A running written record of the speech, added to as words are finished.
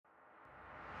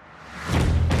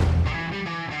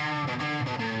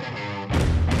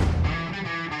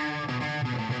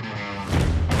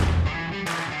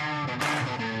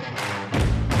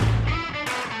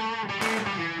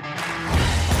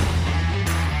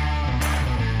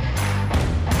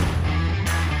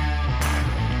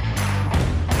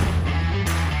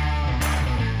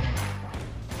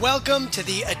Welcome to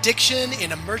the Addiction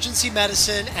in Emergency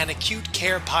Medicine and Acute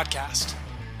Care podcast.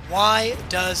 Why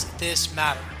does this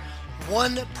matter?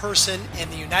 One person in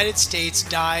the United States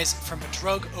dies from a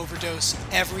drug overdose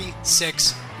every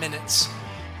 6 minutes.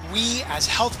 We, as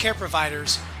healthcare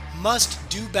providers, must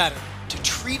do better to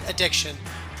treat addiction,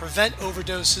 prevent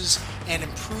overdoses, and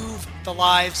improve the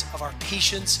lives of our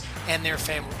patients and their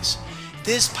families.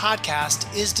 This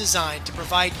podcast is designed to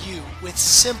provide you with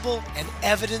simple and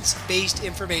evidence-based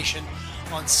information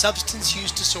on substance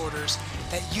use disorders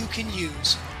that you can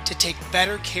use to take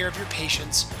better care of your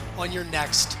patients on your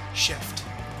next shift.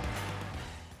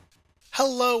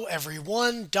 Hello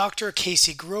everyone, Dr.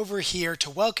 Casey Grover here to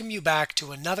welcome you back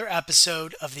to another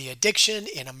episode of the Addiction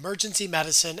in Emergency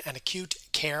Medicine and Acute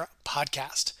Care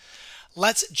podcast.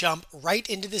 Let's jump right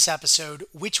into this episode,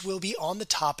 which will be on the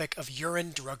topic of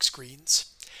urine drug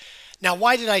screens. Now,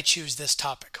 why did I choose this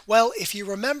topic? Well, if you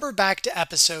remember back to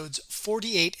episodes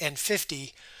 48 and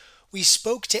 50, we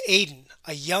spoke to Aiden,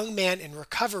 a young man in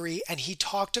recovery, and he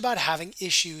talked about having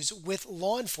issues with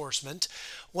law enforcement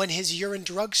when his urine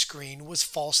drug screen was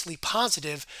falsely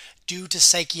positive due to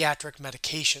psychiatric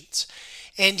medications.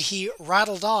 And he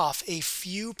rattled off a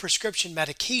few prescription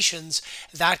medications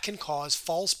that can cause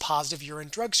false positive urine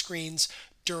drug screens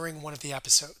during one of the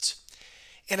episodes.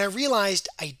 And I realized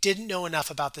I didn't know enough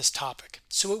about this topic,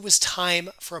 so it was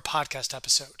time for a podcast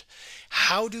episode.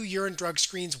 How do urine drug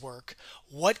screens work?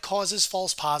 What causes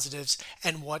false positives?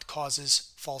 And what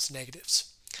causes false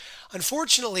negatives?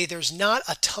 Unfortunately, there's not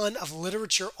a ton of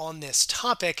literature on this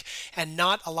topic and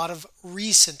not a lot of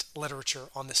recent literature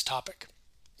on this topic.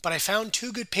 But I found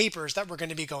two good papers that we're going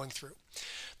to be going through.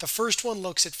 The first one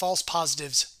looks at false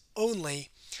positives only,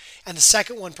 and the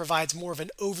second one provides more of an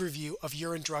overview of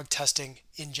urine drug testing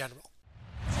in general.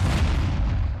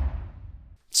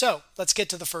 So, let's get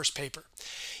to the first paper.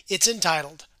 It's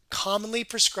entitled Commonly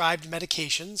Prescribed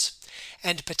Medications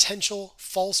and Potential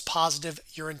False Positive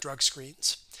Urine Drug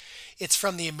Screens. It's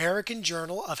from the American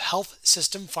Journal of Health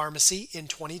System Pharmacy in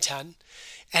 2010,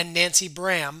 and Nancy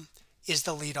Bram is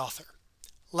the lead author.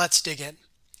 Let's dig in.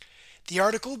 The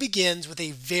article begins with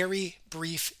a very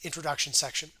brief introduction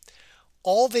section.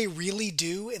 All they really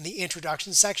do in the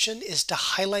introduction section is to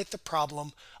highlight the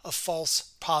problem of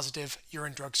false positive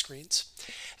urine drug screens.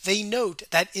 They note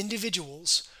that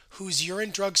individuals whose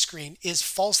urine drug screen is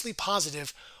falsely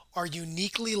positive are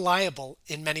uniquely liable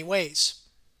in many ways.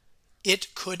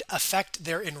 It could affect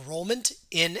their enrollment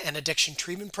in an addiction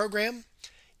treatment program.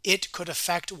 It could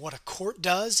affect what a court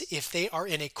does if they are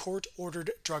in a court-ordered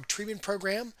drug treatment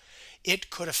program. It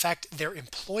could affect their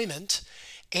employment,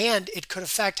 and it could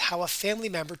affect how a family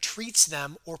member treats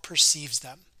them or perceives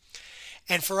them.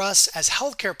 And for us as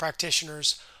healthcare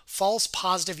practitioners, false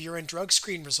positive urine drug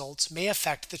screen results may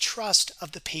affect the trust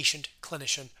of the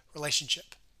patient-clinician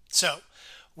relationship. So,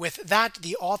 with that,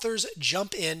 the authors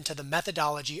jump into the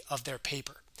methodology of their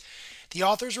paper. The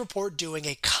authors report doing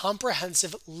a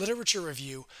comprehensive literature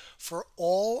review for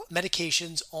all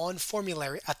medications on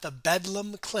formulary at the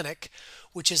Bedlam Clinic,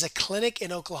 which is a clinic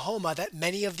in Oklahoma that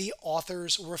many of the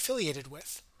authors were affiliated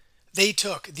with. They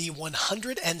took the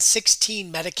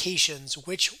 116 medications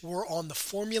which were on the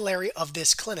formulary of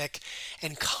this clinic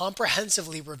and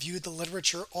comprehensively reviewed the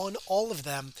literature on all of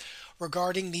them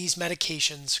regarding these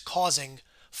medications causing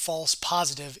false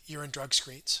positive urine drug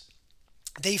screens.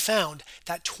 They found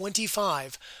that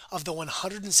 25 of the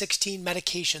 116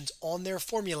 medications on their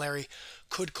formulary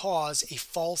could cause a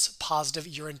false positive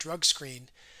urine drug screen,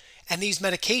 and these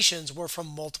medications were from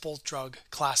multiple drug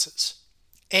classes.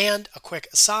 And a quick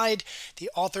aside, the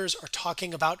authors are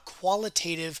talking about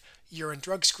qualitative urine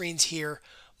drug screens here.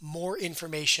 More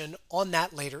information on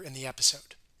that later in the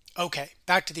episode. Okay,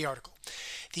 back to the article.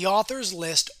 The authors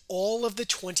list all of the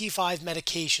 25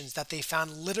 medications that they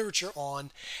found literature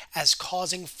on as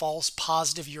causing false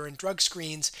positive urine drug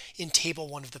screens in Table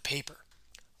 1 of the paper.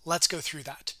 Let's go through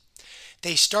that.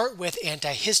 They start with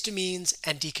antihistamines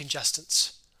and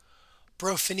decongestants.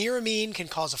 Brompheniramine can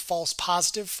cause a false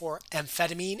positive for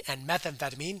amphetamine and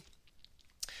methamphetamine.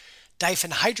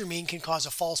 Diphenhydramine can cause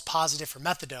a false positive for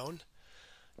methadone.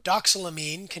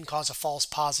 Doxylamine can cause a false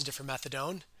positive for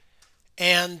methadone.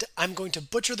 And I'm going to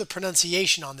butcher the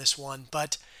pronunciation on this one,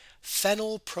 but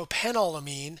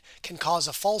phenylpropanolamine can cause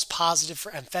a false positive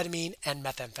for amphetamine and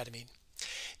methamphetamine.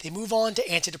 They move on to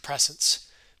antidepressants.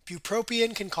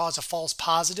 Bupropion can cause a false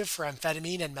positive for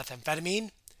amphetamine and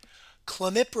methamphetamine.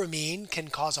 Clomipramine can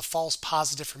cause a false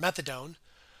positive for methadone.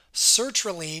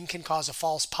 Sertraline can cause a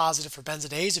false positive for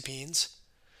benzodiazepines.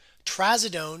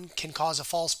 Trazodone can cause a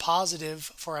false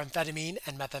positive for amphetamine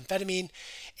and methamphetamine,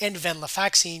 and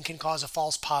venlafaxine can cause a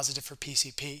false positive for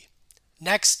PCP.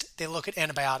 Next, they look at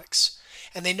antibiotics,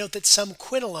 and they note that some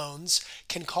quinolones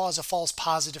can cause a false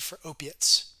positive for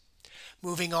opiates.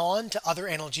 Moving on to other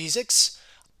analgesics,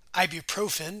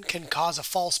 ibuprofen can cause a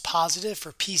false positive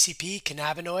for PCP,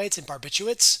 cannabinoids, and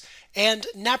barbiturates, and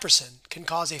naproxen can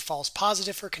cause a false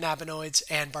positive for cannabinoids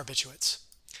and barbiturates.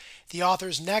 The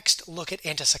authors next look at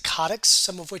antipsychotics,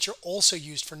 some of which are also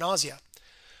used for nausea.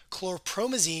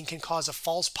 Chlorpromazine can cause a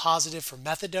false positive for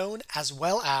methadone as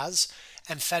well as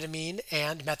amphetamine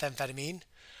and methamphetamine.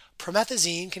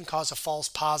 Promethazine can cause a false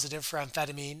positive for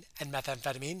amphetamine and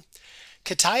methamphetamine.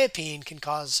 Quetiapine can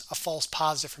cause a false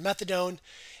positive for methadone,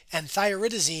 and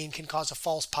thioridazine can cause a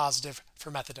false positive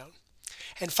for methadone.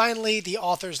 And finally, the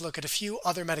authors look at a few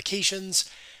other medications.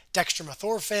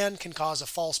 Dextromethorphan can cause a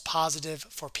false positive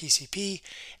for PCP,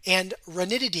 and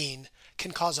ranitidine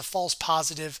can cause a false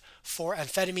positive for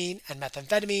amphetamine and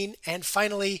methamphetamine, and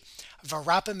finally,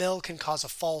 verapamil can cause a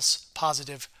false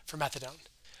positive for methadone.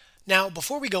 Now,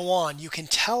 before we go on, you can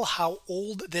tell how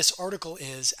old this article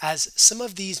is, as some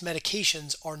of these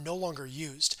medications are no longer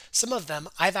used. Some of them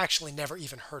I've actually never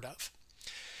even heard of.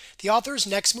 The authors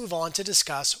next move on to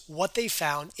discuss what they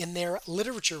found in their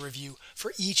literature review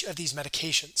for each of these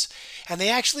medications. And they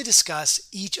actually discuss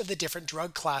each of the different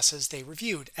drug classes they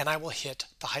reviewed, and I will hit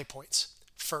the high points.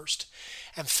 First,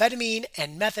 amphetamine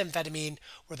and methamphetamine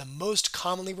were the most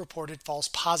commonly reported false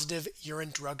positive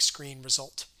urine drug screen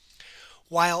result.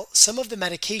 While some of the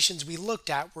medications we looked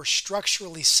at were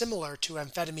structurally similar to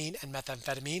amphetamine and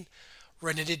methamphetamine,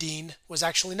 ranitidine was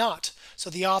actually not, so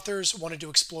the authors wanted to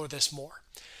explore this more.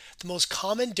 The most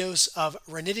common dose of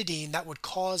ranitidine that would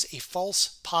cause a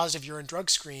false positive urine drug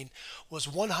screen was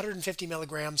 150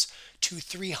 milligrams to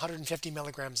 350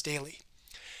 milligrams daily.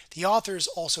 The authors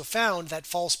also found that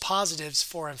false positives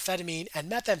for amphetamine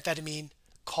and methamphetamine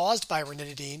caused by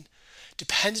ranitidine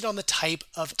depended on the type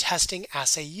of testing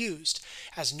assay used,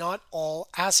 as not all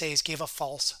assays gave a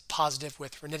false positive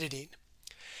with ranitidine.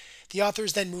 The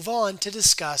authors then move on to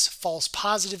discuss false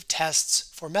positive tests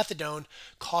for methadone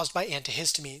caused by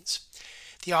antihistamines.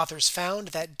 The authors found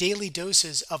that daily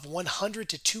doses of 100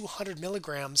 to 200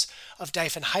 milligrams of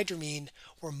diphenhydramine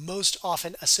were most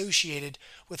often associated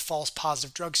with false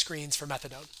positive drug screens for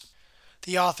methadone.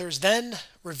 The authors then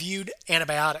reviewed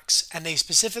antibiotics, and they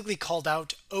specifically called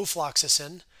out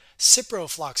ofloxacin,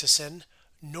 ciprofloxacin,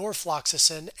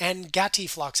 norfloxacin, and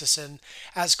gatifloxacin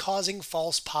as causing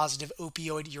false positive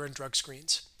opioid urine drug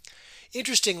screens.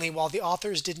 Interestingly, while the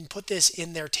authors didn't put this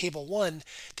in their Table 1,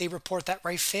 they report that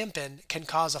rifampin can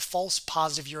cause a false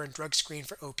positive urine drug screen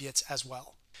for opiates as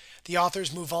well. The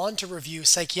authors move on to review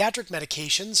psychiatric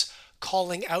medications,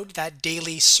 calling out that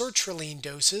daily sertraline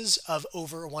doses of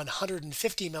over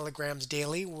 150 milligrams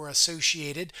daily were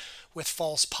associated with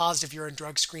false positive urine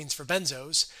drug screens for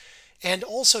benzos, and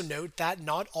also note that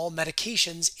not all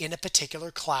medications in a particular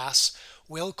class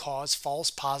will cause false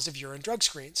positive urine drug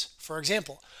screens. For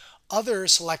example, other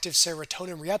selective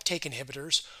serotonin reuptake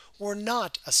inhibitors were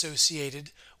not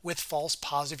associated with false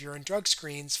positive urine drug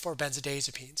screens for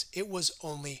benzodiazepines. It was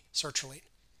only sertraline.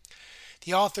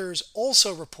 The authors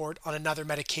also report on another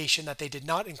medication that they did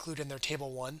not include in their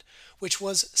Table 1, which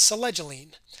was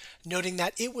selegiline, noting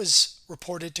that it was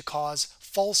reported to cause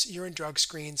false urine drug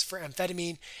screens for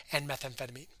amphetamine and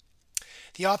methamphetamine.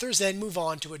 The authors then move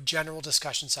on to a general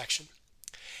discussion section.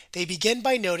 They begin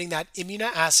by noting that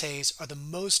immunoassays are the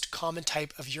most common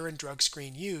type of urine drug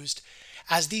screen used,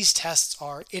 as these tests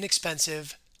are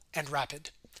inexpensive and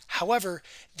rapid. However,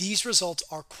 these results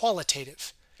are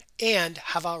qualitative and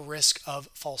have a risk of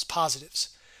false positives.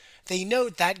 They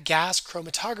note that gas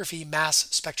chromatography mass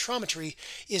spectrometry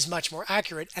is much more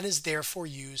accurate and is therefore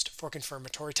used for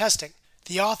confirmatory testing.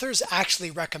 The authors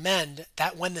actually recommend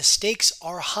that when the stakes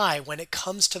are high when it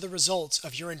comes to the results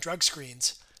of urine drug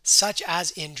screens, such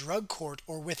as in drug court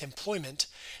or with employment,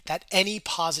 that any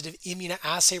positive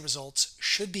immunoassay results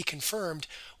should be confirmed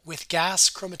with gas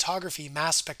chromatography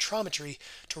mass spectrometry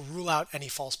to rule out any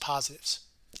false positives.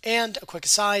 And a quick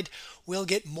aside, we'll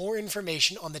get more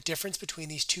information on the difference between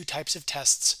these two types of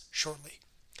tests shortly.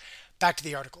 Back to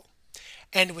the article.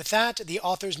 And with that, the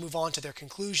authors move on to their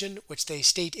conclusion, which they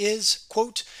state is,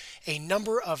 quote, a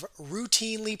number of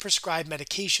routinely prescribed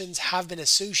medications have been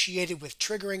associated with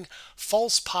triggering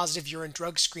false positive urine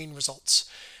drug screen results.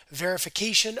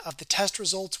 Verification of the test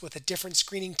results with a different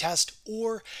screening test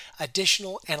or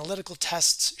additional analytical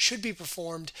tests should be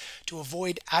performed to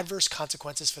avoid adverse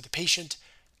consequences for the patient,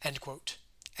 end quote.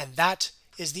 And that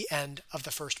is the end of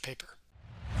the first paper.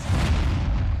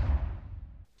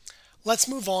 Let's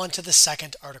move on to the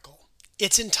second article.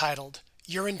 It's entitled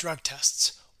Urine Drug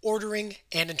Tests, Ordering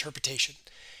and Interpretation.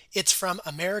 It's from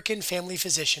American Family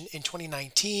Physician in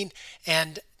 2019,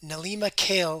 and Nalima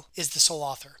Kale is the sole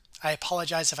author. I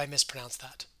apologize if I mispronounced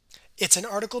that. It's an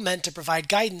article meant to provide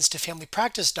guidance to family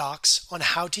practice docs on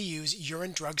how to use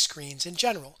urine drug screens in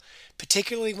general,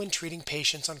 particularly when treating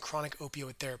patients on chronic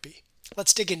opioid therapy.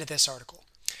 Let's dig into this article.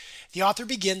 The author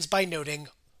begins by noting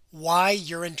why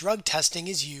urine drug testing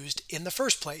is used in the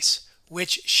first place,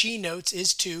 which she notes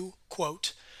is to,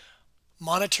 quote,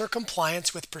 monitor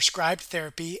compliance with prescribed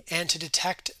therapy and to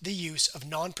detect the use of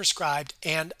non-prescribed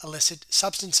and illicit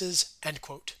substances, end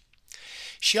quote.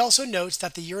 She also notes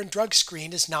that the urine drug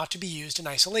screen is not to be used in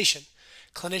isolation.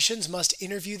 Clinicians must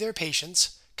interview their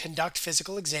patients, conduct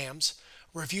physical exams,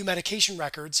 review medication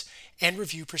records, and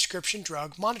review prescription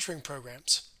drug monitoring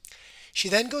programs. She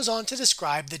then goes on to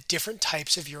describe the different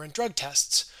types of urine drug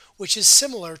tests, which is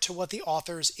similar to what the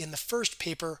authors in the first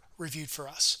paper reviewed for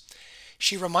us.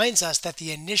 She reminds us that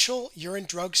the initial urine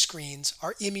drug screens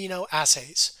are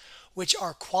immunoassays, which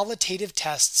are qualitative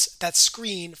tests that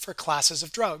screen for classes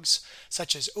of drugs,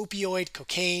 such as opioid,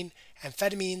 cocaine,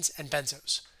 amphetamines, and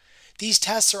benzos. These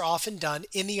tests are often done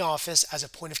in the office as a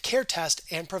point-of-care test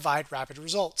and provide rapid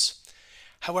results.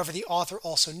 However, the author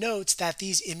also notes that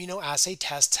these immunoassay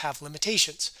tests have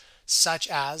limitations, such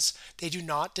as they do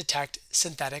not detect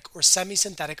synthetic or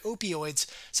semi-synthetic opioids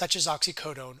such as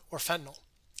oxycodone or fentanyl.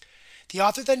 The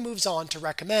author then moves on to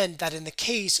recommend that in the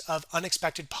case of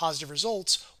unexpected positive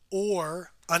results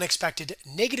or unexpected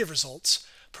negative results,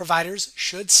 providers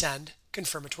should send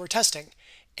confirmatory testing,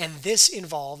 and this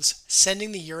involves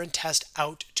sending the urine test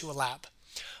out to a lab.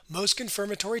 Most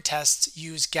confirmatory tests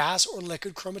use gas or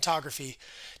liquid chromatography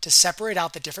to separate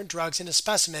out the different drugs in a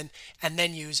specimen and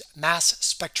then use mass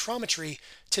spectrometry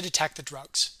to detect the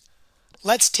drugs.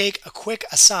 Let's take a quick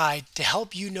aside to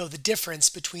help you know the difference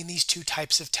between these two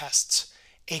types of tests.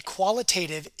 A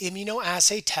qualitative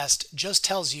immunoassay test just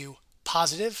tells you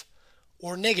positive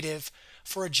or negative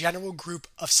for a general group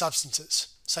of substances,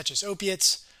 such as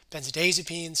opiates,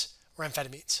 benzodiazepines, or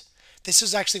amphetamines. This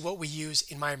is actually what we use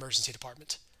in my emergency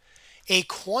department. A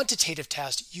quantitative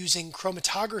test using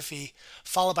chromatography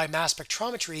followed by mass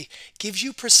spectrometry gives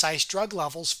you precise drug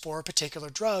levels for a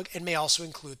particular drug and may also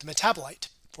include the metabolite.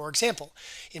 For example,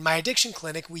 in my addiction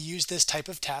clinic, we use this type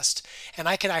of test, and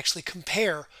I can actually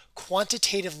compare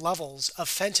quantitative levels of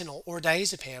fentanyl or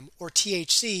diazepam or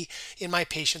THC in my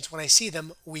patients when I see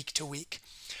them week to week.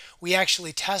 We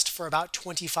actually test for about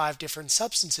 25 different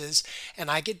substances, and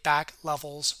I get back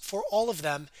levels for all of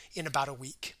them in about a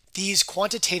week. These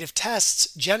quantitative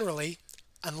tests generally,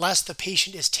 unless the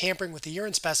patient is tampering with the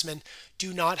urine specimen,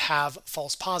 do not have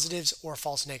false positives or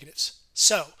false negatives.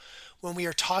 So, when we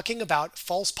are talking about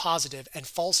false positive and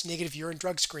false negative urine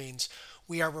drug screens,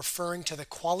 we are referring to the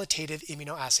qualitative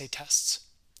immunoassay tests.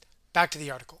 Back to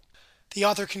the article. The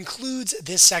author concludes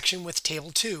this section with Table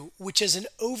 2, which is an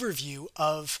overview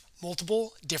of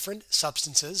multiple different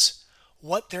substances,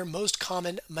 what their most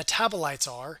common metabolites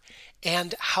are,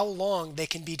 and how long they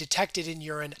can be detected in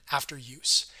urine after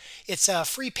use. It's a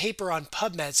free paper on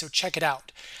PubMed, so check it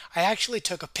out. I actually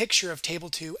took a picture of Table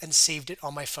 2 and saved it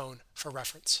on my phone for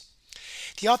reference.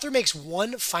 The author makes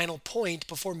one final point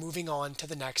before moving on to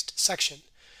the next section.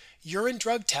 Urine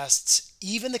drug tests,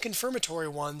 even the confirmatory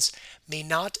ones, may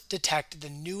not detect the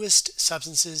newest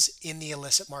substances in the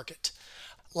illicit market.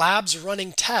 Labs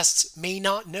running tests may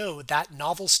not know that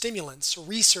novel stimulants,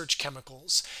 research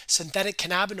chemicals, synthetic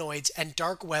cannabinoids, and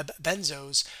dark web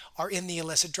benzos are in the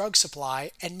illicit drug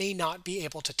supply and may not be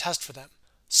able to test for them.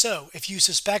 So, if you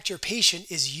suspect your patient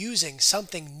is using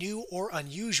something new or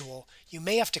unusual, you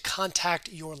may have to contact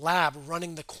your lab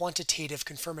running the quantitative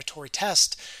confirmatory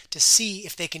test to see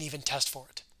if they can even test for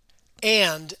it.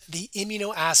 And the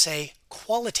immunoassay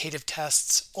qualitative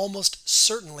tests almost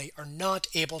certainly are not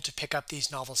able to pick up these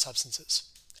novel substances.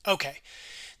 Okay,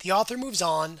 the author moves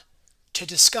on to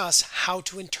discuss how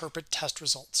to interpret test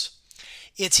results.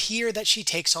 It's here that she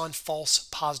takes on false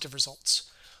positive results.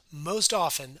 Most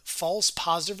often, false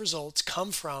positive results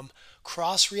come from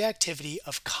cross-reactivity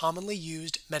of commonly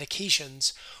used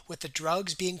medications with the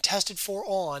drugs being tested for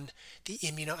on the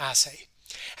immunoassay.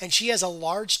 And she has a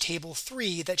large table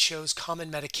 3 that shows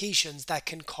common medications that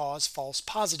can cause false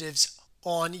positives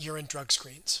on urine drug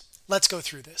screens. Let's go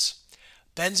through this.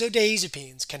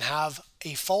 Benzodiazepines can have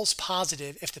a false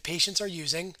positive if the patients are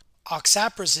using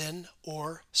oxaprozin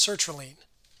or sertraline.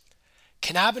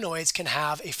 Cannabinoids can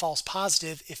have a false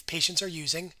positive if patients are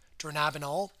using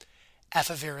dronabinol,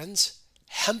 efavirenz,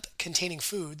 hemp-containing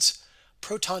foods,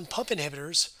 proton pump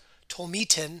inhibitors,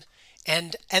 tolmetin,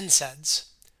 and NSAIDs.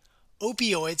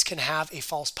 Opioids can have a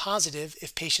false positive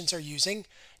if patients are using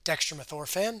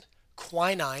dextromethorphan,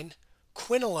 quinine,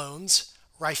 quinolones,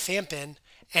 rifampin,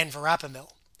 and verapamil.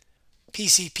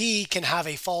 PCP can have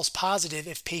a false positive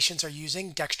if patients are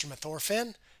using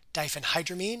dextromethorphan,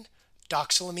 diphenhydramine,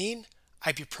 doxylamine,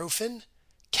 ibuprofen,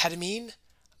 ketamine,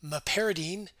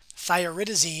 meperidine,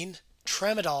 thioridazine,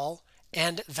 tramadol,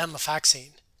 and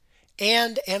venlafaxine.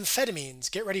 And amphetamines,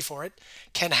 get ready for it,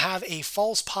 can have a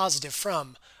false positive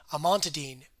from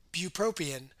amantadine,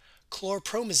 bupropion,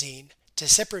 chlorpromazine,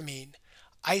 desipramine,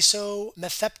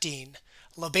 isometheptine,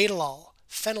 labetalol,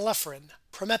 phenylephrine,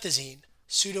 promethazine,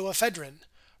 pseudoephedrine,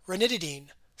 ranitidine,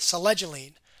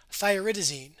 selegiline,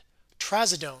 thioridazine,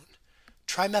 trazodone,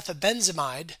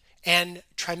 trimethobenzimide, and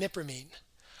trimipramine.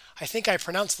 I think I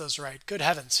pronounced those right. Good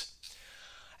heavens.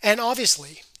 And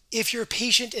obviously, if your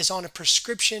patient is on a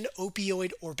prescription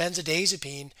opioid or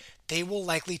benzodiazepine, they will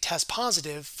likely test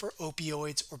positive for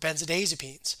opioids or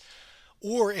benzodiazepines.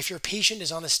 Or if your patient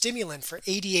is on a stimulant for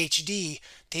ADHD,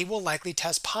 they will likely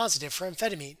test positive for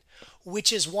amphetamine,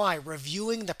 which is why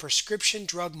reviewing the prescription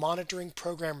drug monitoring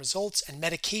program results and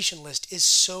medication list is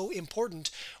so important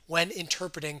when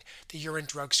interpreting the urine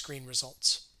drug screen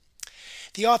results.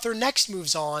 The author next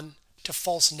moves on to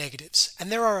false negatives,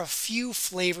 and there are a few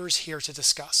flavors here to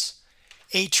discuss.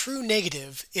 A true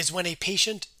negative is when a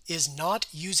patient is not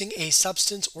using a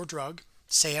substance or drug,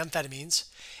 say amphetamines,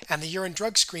 and the urine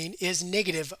drug screen is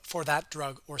negative for that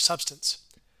drug or substance.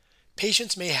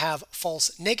 Patients may have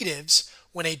false negatives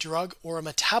when a drug or a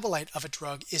metabolite of a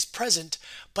drug is present,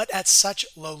 but at such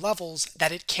low levels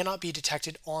that it cannot be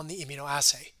detected on the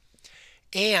immunoassay.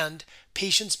 And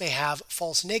patients may have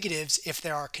false negatives if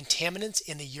there are contaminants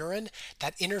in the urine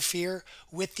that interfere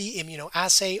with the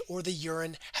immunoassay or the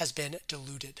urine has been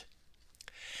diluted.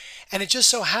 And it just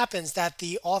so happens that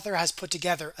the author has put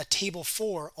together a table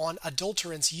 4 on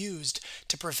adulterants used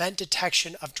to prevent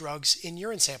detection of drugs in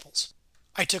urine samples.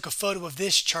 I took a photo of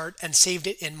this chart and saved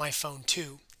it in my phone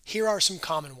too. Here are some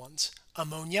common ones: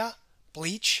 ammonia,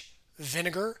 bleach,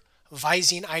 vinegar,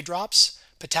 visine eye drops,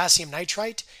 potassium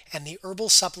nitrite, and the herbal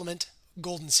supplement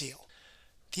Golden Seal.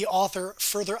 The author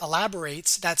further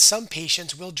elaborates that some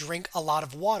patients will drink a lot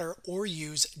of water or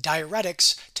use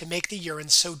diuretics to make the urine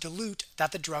so dilute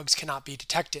that the drugs cannot be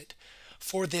detected.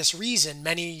 For this reason,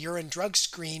 many urine drug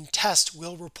screen tests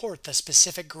will report the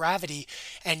specific gravity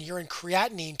and urine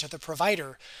creatinine to the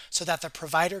provider so that the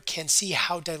provider can see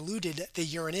how diluted the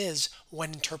urine is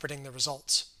when interpreting the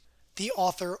results. The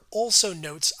author also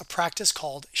notes a practice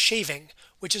called shaving,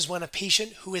 which is when a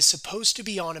patient who is supposed to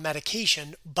be on a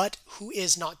medication but who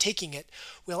is not taking it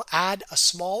will add a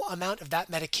small amount of that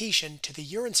medication to the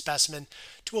urine specimen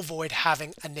to avoid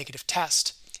having a negative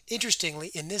test.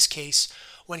 Interestingly, in this case,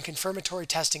 when confirmatory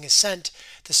testing is sent,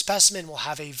 the specimen will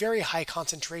have a very high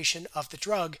concentration of the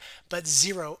drug but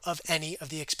zero of any of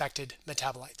the expected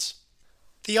metabolites.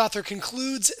 The author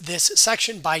concludes this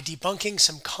section by debunking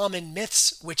some common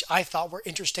myths which I thought were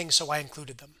interesting, so I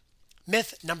included them.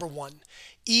 Myth number 1.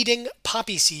 Eating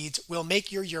poppy seeds will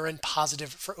make your urine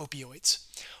positive for opioids.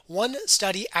 One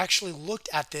study actually looked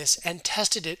at this and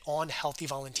tested it on healthy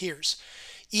volunteers.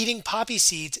 Eating poppy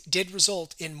seeds did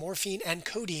result in morphine and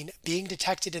codeine being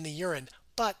detected in the urine,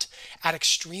 but at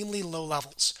extremely low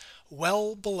levels,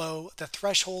 well below the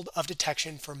threshold of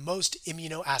detection for most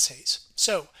immunoassays.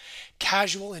 So,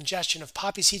 casual ingestion of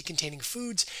poppy seed containing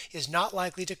foods is not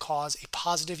likely to cause a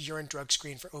positive urine drug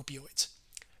screen for opioids.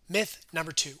 Myth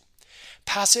number 2.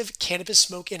 Passive cannabis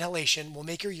smoke inhalation will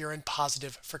make your urine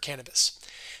positive for cannabis.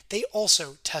 They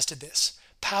also tested this.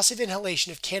 Passive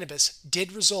inhalation of cannabis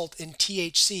did result in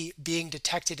THC being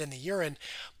detected in the urine,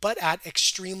 but at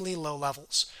extremely low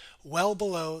levels, well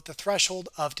below the threshold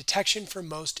of detection for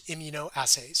most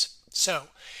immunoassays. So,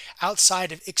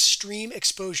 outside of extreme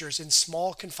exposures in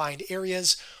small confined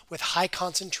areas with high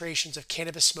concentrations of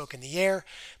cannabis smoke in the air,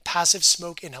 passive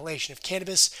smoke inhalation of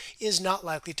cannabis is not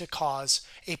likely to cause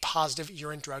a positive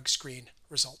urine drug screen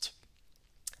result.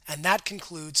 And that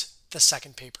concludes the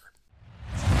second paper.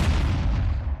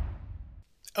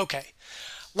 Okay,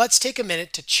 let's take a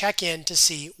minute to check in to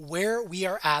see where we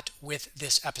are at with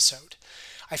this episode.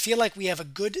 I feel like we have a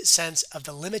good sense of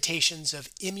the limitations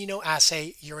of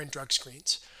immunoassay urine drug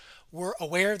screens. We're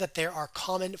aware that there are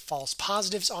common false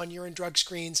positives on urine drug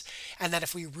screens, and that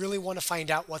if we really want to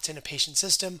find out what's in a patient's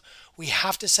system, we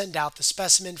have to send out the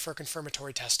specimen for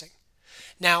confirmatory testing.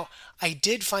 Now, I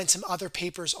did find some other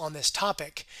papers on this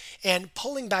topic, and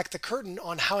pulling back the curtain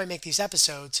on how I make these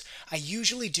episodes, I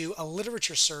usually do a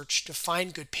literature search to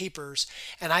find good papers,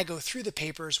 and I go through the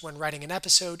papers when writing an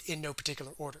episode in no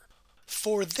particular order.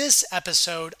 For this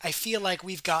episode, I feel like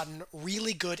we've gotten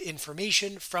really good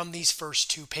information from these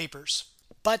first two papers,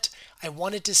 but I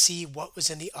wanted to see what was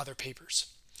in the other papers.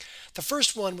 The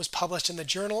first one was published in the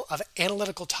Journal of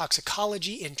Analytical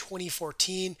Toxicology in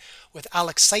 2014 with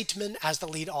Alex Seitman as the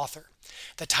lead author.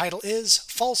 The title is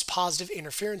False Positive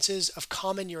Interferences of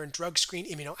Common Urine Drug Screen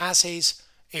Immunoassays,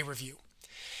 a Review.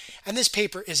 And this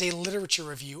paper is a literature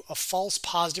review of false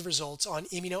positive results on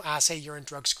immunoassay urine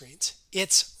drug screens.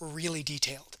 It's really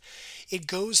detailed. It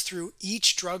goes through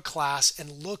each drug class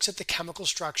and looks at the chemical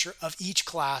structure of each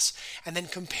class and then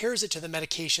compares it to the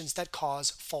medications that cause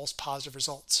false positive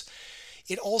results.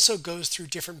 It also goes through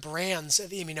different brands of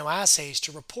immunoassays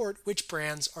to report which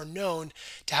brands are known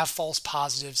to have false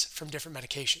positives from different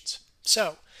medications.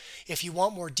 So, if you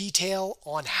want more detail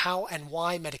on how and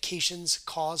why medications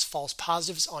cause false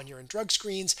positives on urine drug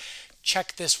screens,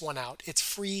 check this one out. It's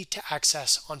free to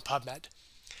access on PubMed.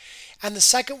 And the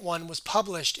second one was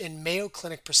published in Mayo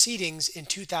Clinic Proceedings in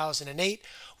 2008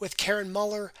 with Karen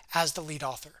Muller as the lead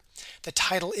author. The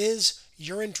title is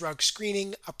Urine Drug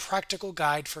Screening, a Practical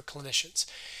Guide for Clinicians.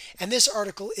 And this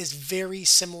article is very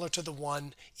similar to the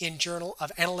one in Journal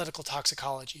of Analytical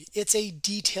Toxicology. It's a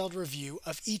detailed review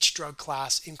of each drug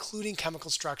class, including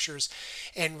chemical structures,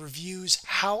 and reviews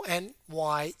how and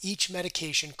why each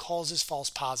medication causes false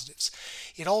positives.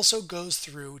 It also goes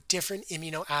through different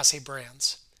immunoassay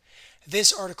brands.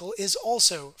 This article is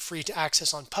also free to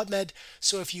access on PubMed,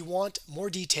 so if you want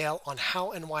more detail on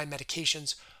how and why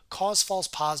medications cause false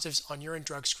positives on urine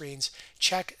drug screens,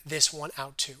 check this one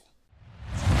out too.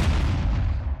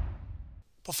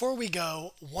 Before we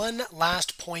go, one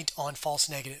last point on false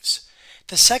negatives.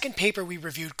 The second paper we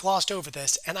reviewed glossed over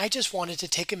this, and I just wanted to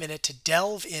take a minute to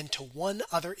delve into one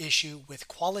other issue with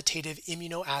qualitative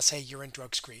immunoassay urine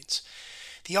drug screens.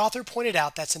 The author pointed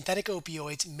out that synthetic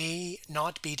opioids may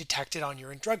not be detected on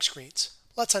urine drug screens.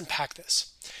 Let's unpack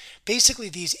this. Basically,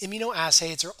 these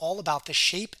immunoassays are all about the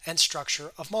shape and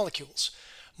structure of molecules.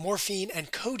 Morphine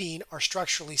and codeine are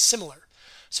structurally similar,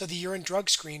 so the urine drug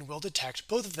screen will detect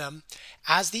both of them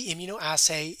as the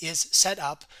immunoassay is set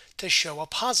up to show a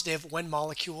positive when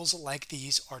molecules like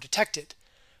these are detected.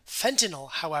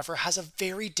 Fentanyl, however, has a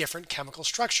very different chemical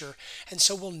structure and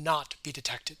so will not be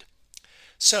detected.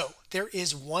 So there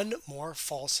is one more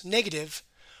false negative,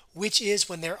 which is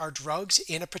when there are drugs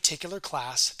in a particular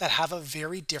class that have a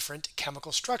very different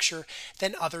chemical structure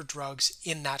than other drugs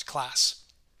in that class.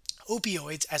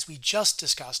 Opioids, as we just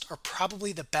discussed, are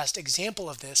probably the best example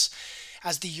of this,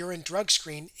 as the urine drug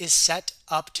screen is set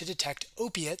up to detect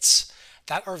opiates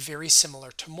that are very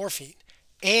similar to morphine.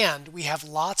 And we have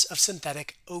lots of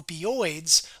synthetic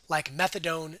opioids like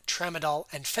methadone, tramadol,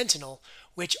 and fentanyl,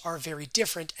 which are very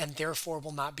different and therefore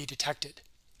will not be detected.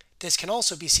 This can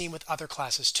also be seen with other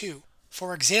classes too.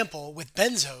 For example, with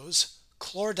benzos,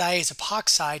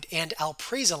 chlordiazepoxide and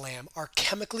alprazolam are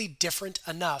chemically different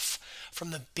enough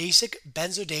from the basic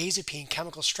benzodiazepine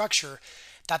chemical structure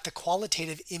that the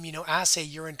qualitative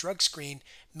immunoassay urine drug screen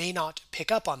may not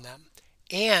pick up on them.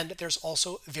 And there's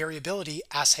also variability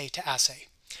assay to assay.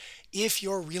 If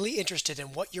you're really interested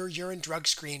in what your urine drug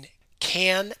screen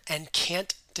can and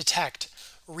can't detect,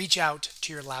 reach out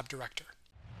to your lab director.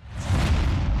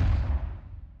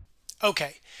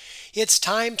 Okay, it's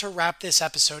time to wrap this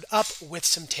episode up with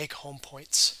some take-home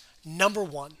points. Number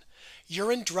 1,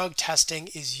 urine drug testing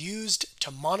is used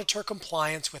to monitor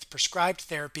compliance with prescribed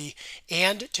therapy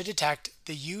and to detect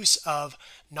the use of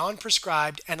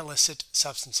non-prescribed and illicit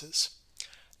substances.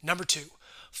 Number 2,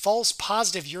 false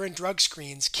positive urine drug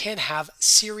screens can have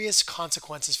serious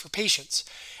consequences for patients,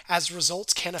 as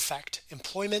results can affect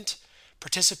employment,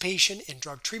 participation in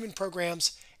drug treatment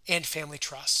programs, and family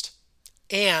trust.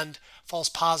 And false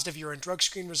positive urine drug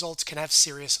screen results can have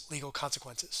serious legal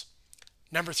consequences.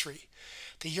 Number 3,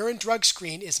 the urine drug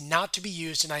screen is not to be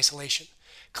used in isolation.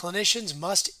 Clinicians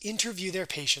must interview their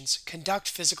patients, conduct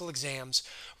physical exams,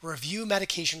 review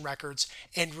medication records,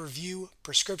 and review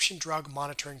prescription drug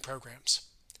monitoring programs.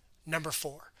 Number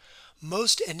 4,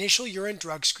 most initial urine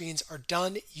drug screens are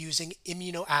done using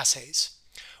immunoassays,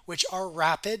 which are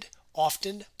rapid,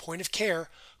 often point-of-care,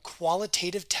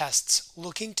 qualitative tests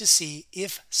looking to see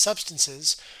if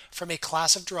substances from a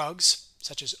class of drugs,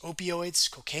 such as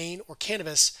opioids, cocaine, or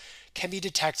cannabis, can be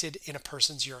detected in a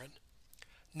person's urine.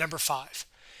 Number 5,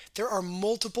 there are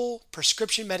multiple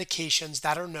prescription medications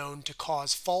that are known to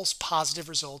cause false positive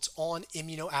results on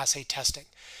immunoassay testing.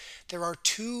 There are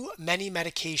too many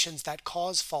medications that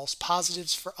cause false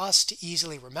positives for us to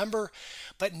easily remember,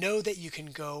 but know that you can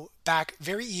go back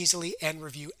very easily and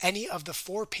review any of the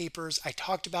 4 papers I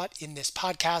talked about in this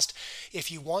podcast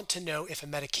if you want to know if a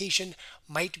medication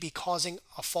might be causing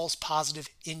a false positive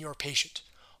in your patient.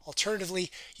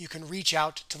 Alternatively, you can reach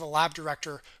out to the lab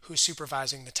director who's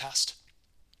supervising the test.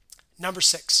 Number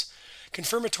 6,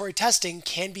 Confirmatory testing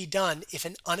can be done if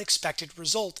an unexpected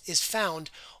result is found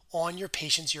on your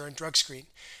patient's urine drug screen.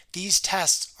 These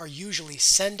tests are usually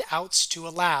send outs to a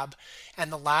lab,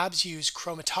 and the labs use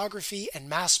chromatography and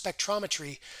mass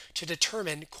spectrometry to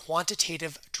determine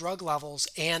quantitative drug levels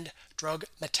and drug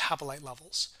metabolite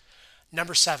levels.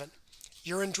 Number 7,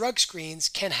 urine drug screens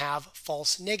can have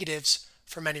false negatives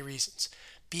for many reasons.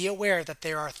 Be aware that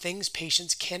there are things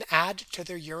patients can add to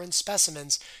their urine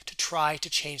specimens to try to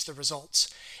change the results,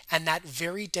 and that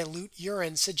very dilute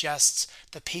urine suggests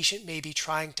the patient may be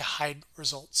trying to hide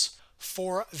results.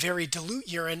 For very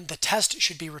dilute urine, the test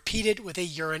should be repeated with a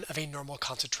urine of a normal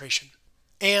concentration.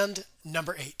 And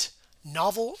number 8,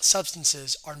 novel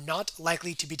substances are not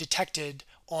likely to be detected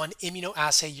on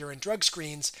immunoassay urine drug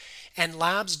screens, and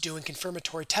labs doing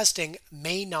confirmatory testing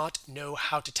may not know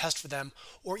how to test for them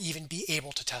or even be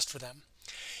able to test for them.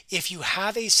 If you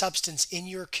have a substance in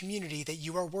your community that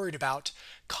you are worried about,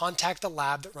 contact the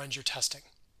lab that runs your testing.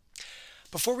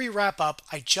 Before we wrap up,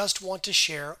 I just want to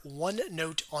share one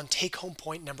note on take-home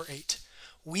point number 8.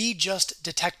 We just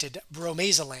detected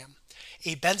bromazolam,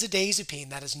 a benzodiazepine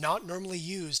that is not normally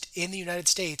used in the United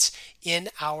States in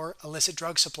our illicit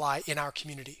drug supply in our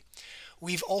community.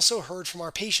 We've also heard from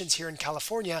our patients here in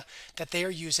California that they are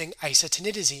using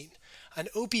isotretinoin, an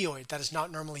opioid that is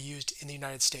not normally used in the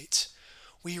United States.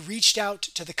 We reached out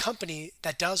to the company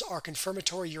that does our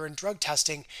confirmatory urine drug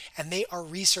testing, and they are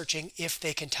researching if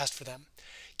they can test for them.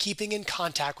 Keeping in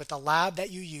contact with the lab that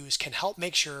you use can help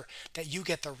make sure that you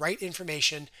get the right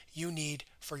information you need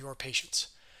for your patients.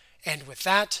 And with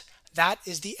that, that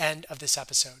is the end of this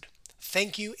episode.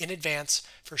 Thank you in advance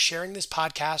for sharing this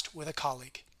podcast with a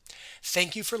colleague.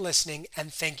 Thank you for listening,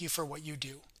 and thank you for what you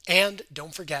do. And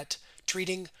don't forget,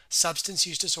 treating substance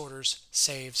use disorders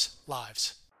saves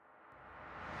lives.